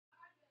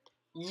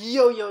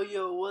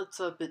Yo, what's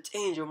up? It's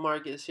Angel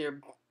Marcus here,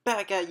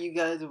 back at you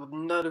guys with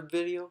another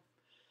video.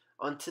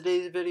 On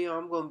today's video,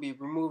 I'm going to be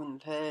removing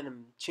the head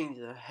and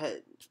changing the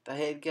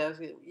head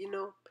gasket,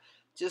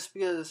 just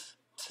because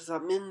since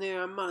I'm in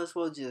there, I might as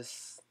well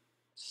just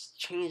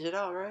change it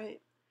out,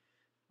 right?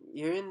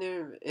 You're in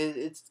there,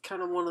 it's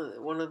kind of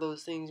one of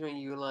those things when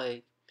you're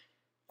like,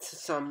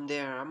 since I'm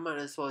there, I might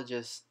as well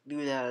just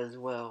do that as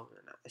well.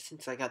 And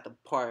since I got the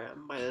part, I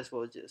might as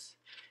well just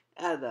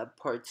add that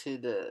part to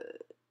the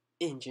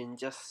engine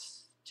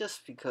just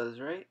because,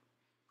 right?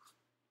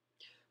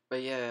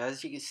 But yeah,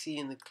 as you can see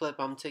in the clip,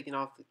 I'm taking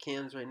off the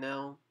cams right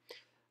now.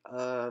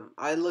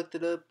 I looked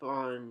it up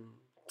on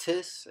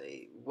TIS,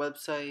 a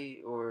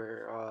website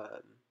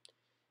or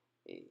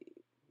a,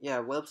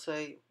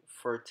 website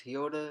for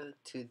Toyota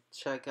to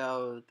check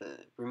out the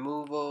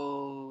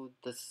removal,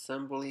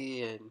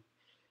 disassembly, and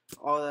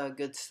all that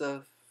good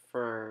stuff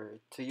for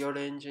Toyota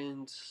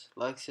engines,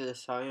 Lexus,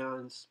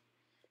 Scions.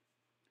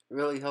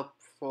 Really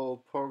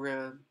helpful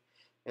program,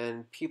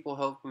 and people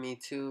helped me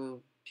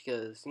too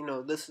because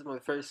this is my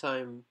first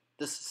time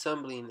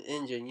disassembling an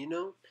engine.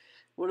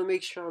 Want to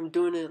make sure I'm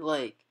doing it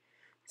like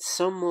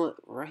somewhat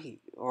right,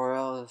 or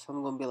else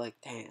I'm gonna be like,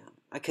 damn,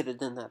 I could have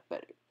done that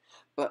better.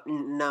 But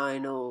now I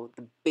know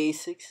the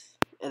basics,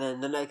 and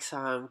then the next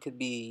time could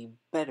be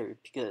better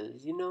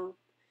because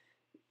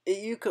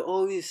you could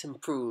always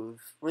improve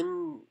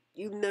when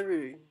you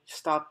never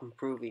stop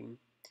improving.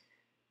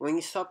 When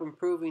you stop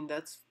improving,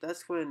 that's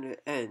when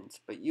it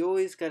ends. But you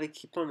always gotta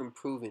keep on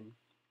improving.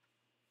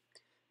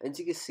 As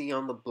you can see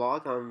on the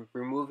block, I'm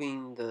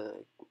removing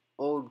the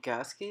old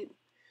gasket,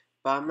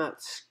 but I'm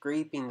not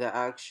scraping the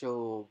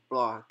actual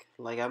block.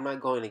 Like, I'm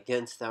not going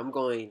against it. I'm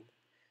going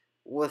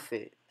with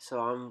it. So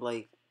I'm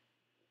like,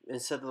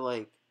 instead of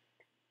like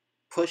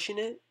pushing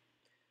it,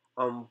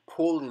 I'm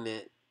pulling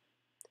it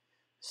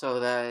so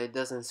that it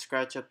doesn't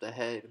scratch up the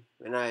head.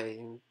 And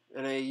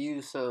I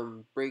use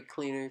some brake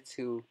cleaner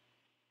to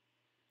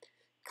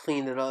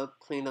clean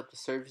up the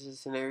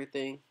surfaces and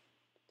everything.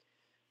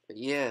 But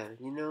yeah,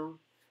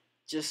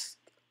 just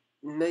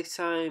next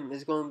time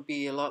is going to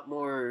be a lot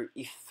more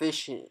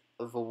efficient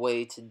of a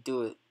way to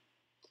do it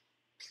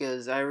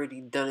because I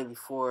already done it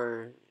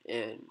before,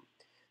 and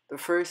the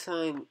first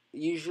time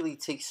usually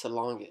takes the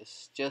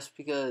longest just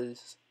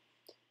because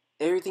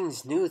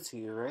everything's new to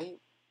you, right?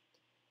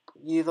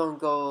 You don't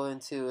go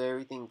into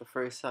everything the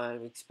first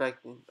time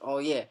expecting, oh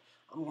yeah,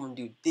 I'm going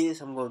to do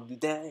this, I'm going to do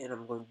that, and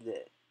I'm going to do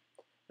that.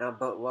 Now,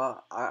 but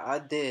what I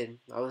did,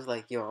 I was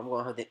like, yo, I'm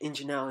going to have the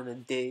engine out in a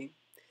day.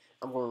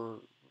 I'm going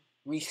to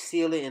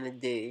reseal it in a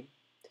day,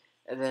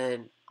 and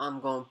then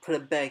I'm gonna put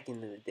it back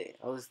in the day.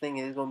 I was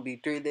thinking it's gonna be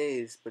 3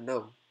 days, but no.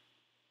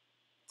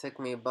 It took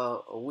me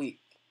about a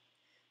week.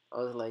 I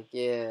was like,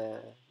 yeah,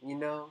 you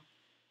know,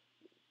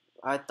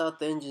 I thought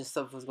the engine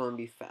stuff was gonna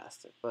be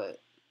faster,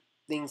 but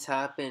things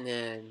happened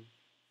and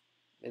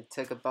it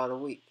took about a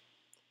week.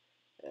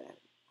 And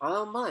I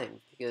don't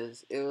mind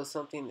because it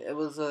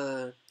was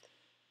a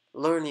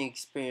learning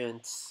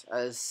experience,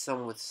 as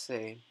some would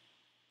say.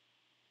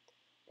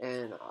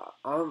 And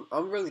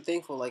I'm really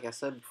thankful, like I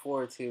said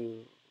before,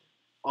 to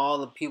all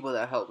the people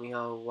that helped me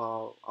out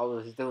while I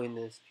was doing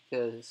this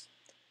because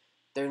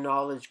their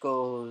knowledge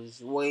goes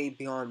way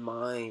beyond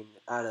mine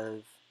out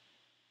of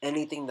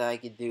anything that I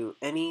could do,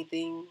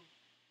 anything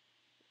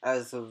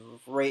as of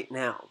right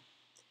now.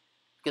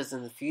 Because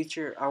in the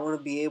future, I want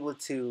to be able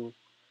to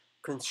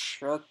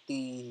construct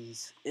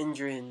these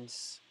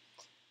engines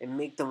and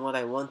make them what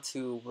I want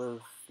to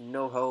with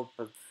no help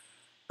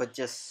but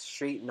just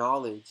straight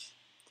knowledge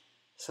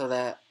so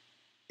that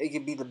it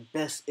could be the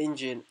best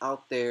engine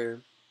out there,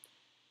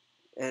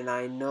 and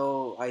I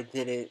know I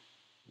did it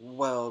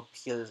well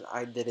because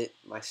I did it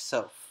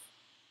myself.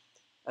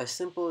 As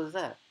simple as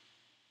that.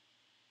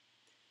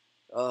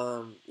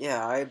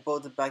 Yeah, I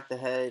bolted back the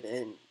head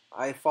and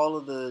I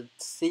followed the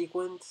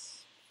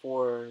sequence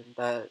for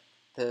that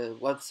the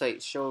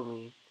website showed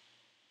me,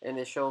 and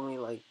it showed me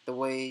like the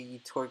way you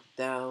torque it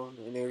down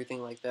and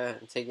everything like that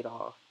and take it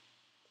off.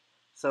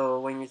 So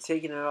when you're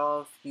taking it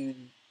off, you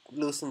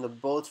loosen the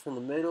bolts from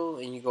the middle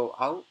and you go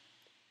out,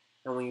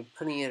 and when you're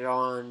putting it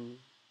on,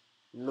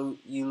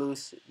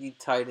 you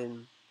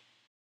tighten.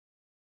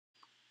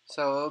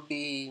 So it'll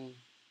be,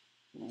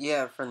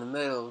 yeah, from the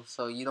middle,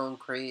 so you don't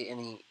create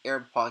any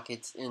air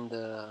pockets in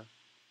the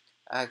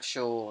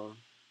actual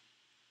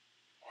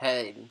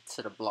head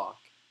to the block.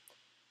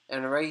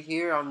 And right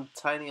here, I'm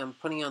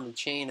putting on the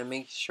chain and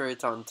making sure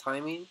it's on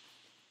timing.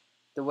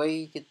 The way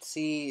you can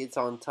see it's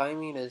on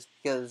timing is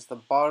because the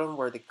bottom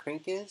where the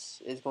crank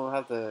is going to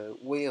have the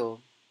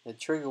wheel, the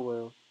trigger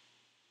wheel.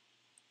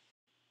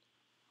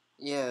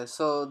 Yeah,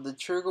 so the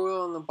trigger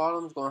wheel on the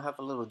bottom is going to have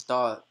a little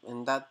dot,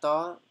 and that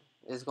dot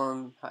is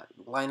going to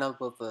line up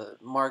with a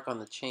mark on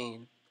the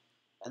chain.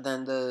 And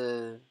then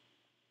the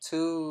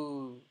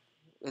two,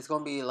 it's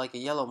going to be like a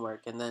yellow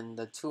mark, and then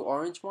the two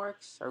orange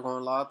marks are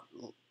going to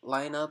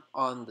line up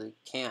on the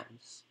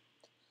cams.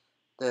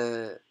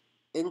 The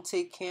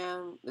intake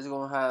cam is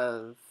going to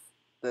have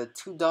the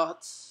two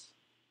dots,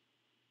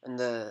 and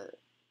the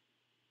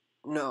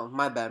No,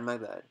 my bad.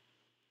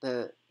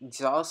 The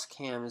exhaust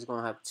cam is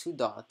going to have two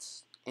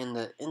dots, and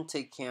the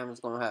intake cam is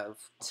going to have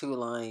two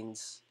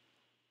lines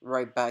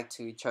right back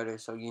to each other,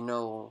 so you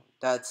know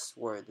that's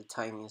where the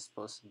timing is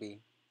supposed to be.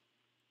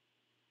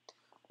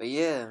 But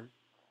yeah,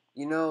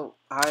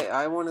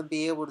 I want to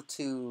be able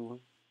to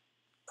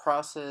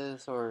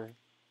process or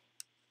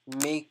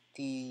make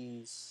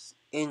these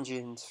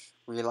engines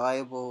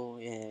reliable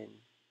and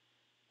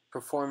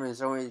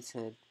performance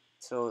oriented,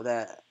 so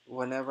that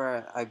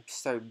whenever I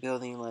start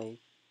building like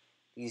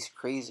these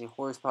crazy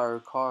horsepower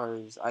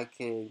cars, I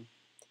could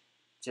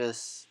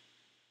just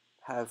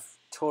have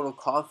total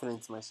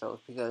confidence in myself,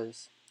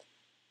 because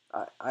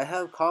I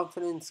have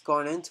confidence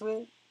going into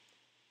it,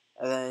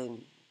 and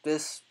then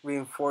this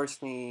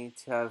reinforced me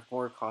to have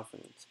more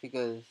confidence,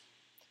 because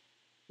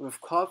with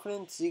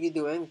confidence you can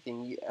do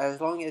anything. As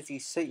long as you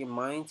set your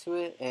mind to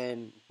it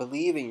and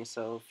believe in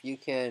yourself, you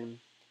can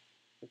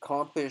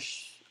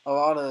accomplish a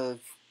lot of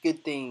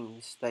good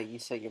things that you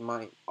set your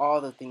mind,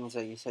 all the things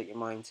that you set your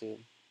mind to.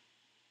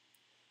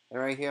 And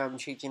right here I'm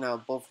changing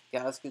out both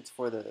gaskets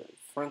for the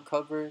front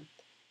cover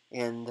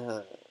and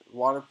the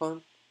water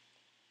pump.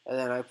 And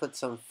then I put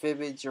some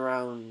fibbage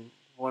around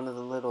one of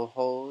the little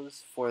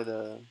holes for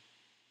the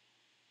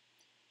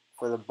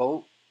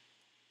boat.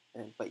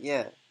 But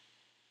yeah,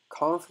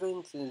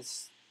 confidence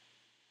is,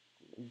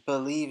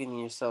 believing in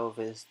yourself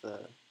is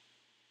the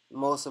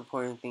most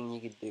important thing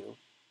you could do,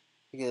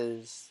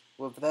 because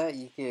with that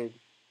you could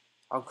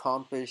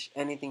accomplish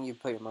anything you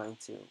put your mind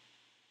to.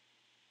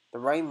 The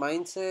right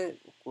mindset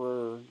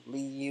will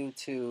lead you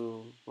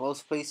to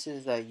most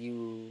places that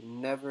you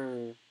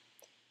never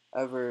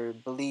ever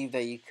believe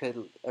that you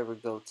could ever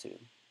go to.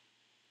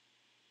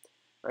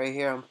 Right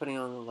here I'm putting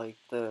on like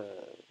the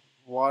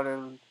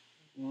water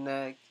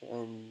neck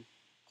and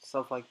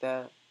stuff like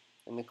that,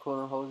 and the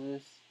coolant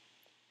hoses.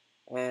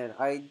 And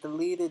I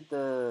deleted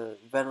the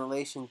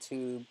ventilation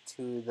tube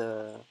to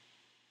the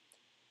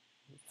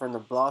from the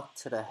block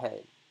to the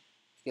head,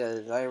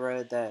 because I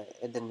read that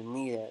it didn't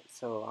need it.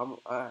 So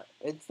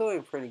it's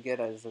doing pretty good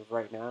as of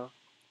right now.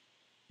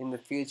 In the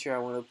future, I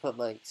want to put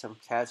like some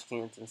catch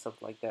cans and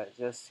stuff like that,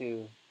 just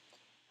to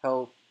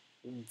help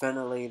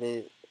ventilate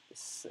it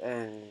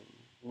and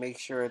make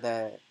sure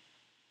that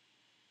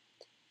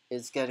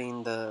it's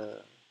getting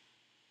the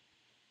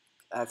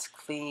as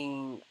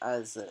clean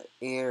as the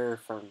air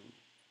from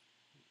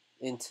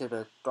into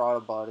the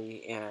throttle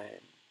body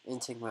and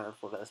intake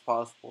manifold as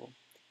possible,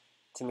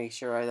 to make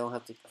sure I don't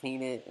have to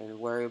clean it and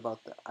worry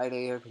about the idle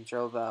air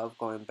control valve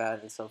going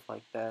bad and stuff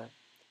like that.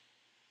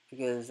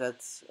 Because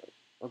that's,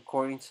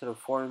 according to the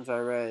forums I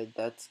read,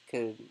 that's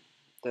could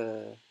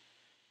the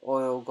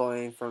oil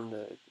going from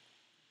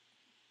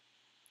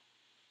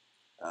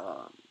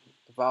um,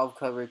 the valve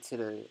cover to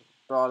the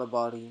throttle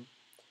body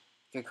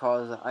could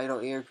cause the idle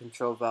air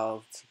control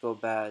valve to go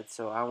bad.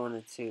 So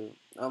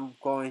I'm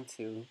going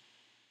to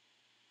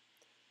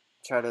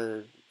try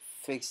to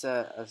fix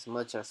that as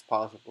much as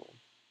possible.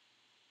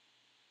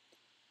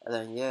 And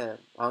then yeah,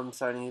 I'm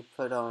starting to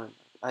put on.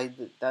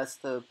 That's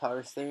the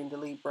power steering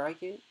delete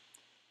bracket.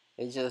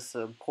 It's just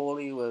a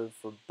pulley with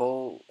a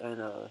bolt and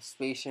a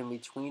space in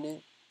between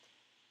it,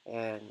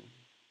 and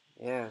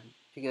yeah,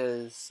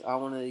 because I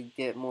want to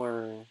get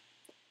more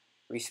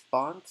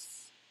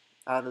response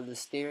out of the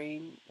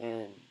steering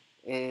and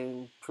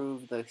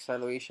improve the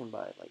acceleration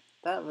by like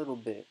that little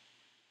bit.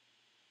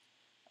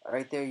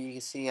 Right there, you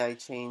can see I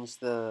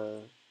changed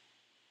the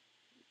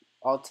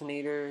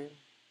alternator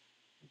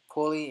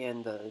pulley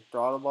and the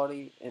throttle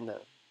body and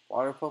the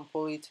water pump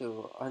pulley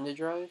to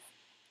underdrive,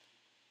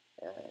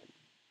 and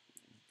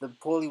the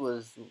pulley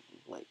was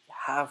like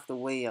half the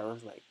way. I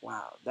was like,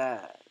 wow,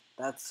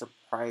 that's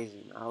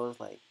surprising. I was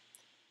like,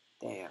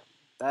 damn,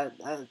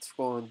 that's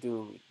going to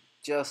do me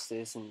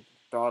justice in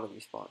throttle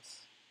response.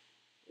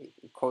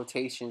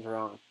 Quotations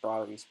around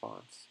throttle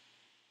response.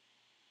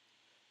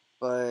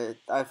 But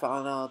I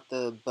found out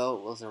the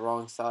belt was the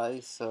wrong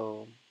size,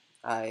 so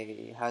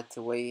I had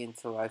to wait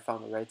until I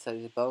found the right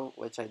size belt,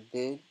 which I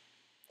did.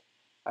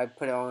 I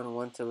put it on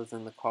once it was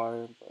in the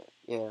car, but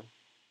yeah,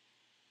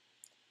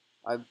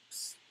 I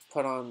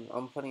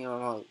I'm putting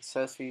on all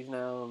accessories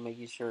now,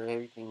 making sure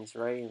everything is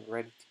right and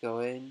ready to go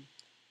in.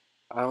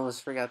 I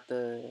almost forgot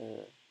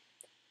the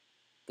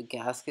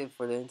gasket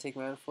for the intake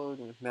manifold.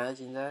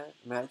 Imagine that.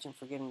 Imagine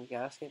forgetting the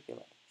gasket. You're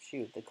like,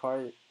 shoot, the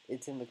car,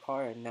 it's in the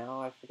car, and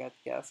now I forgot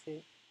the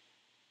gasket.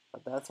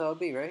 But that's how it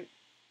be, right?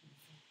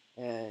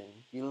 And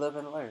you live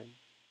and learn.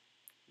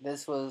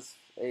 This was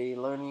a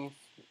learning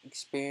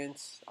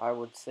experience, I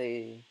would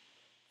say,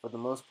 for the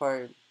most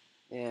part,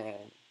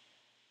 and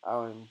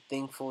I'm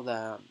thankful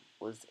that I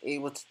was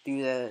able to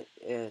do that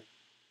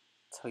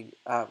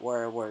at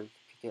where I work,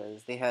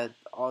 because they had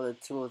all the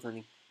tools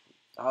and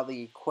all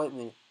the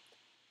equipment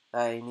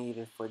that I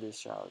needed for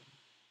this job.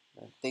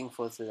 I'm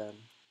thankful to them.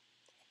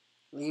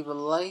 Leave a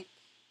like,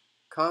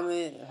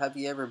 comment. Have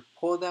you ever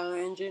pulled down an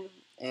engine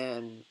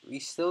and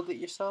resealed it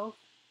yourself?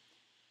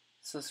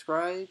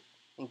 Subscribe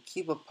and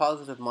keep a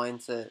positive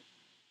mindset.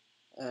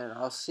 And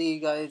I'll see you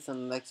guys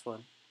in the next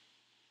one.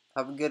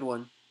 Have a good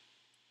one.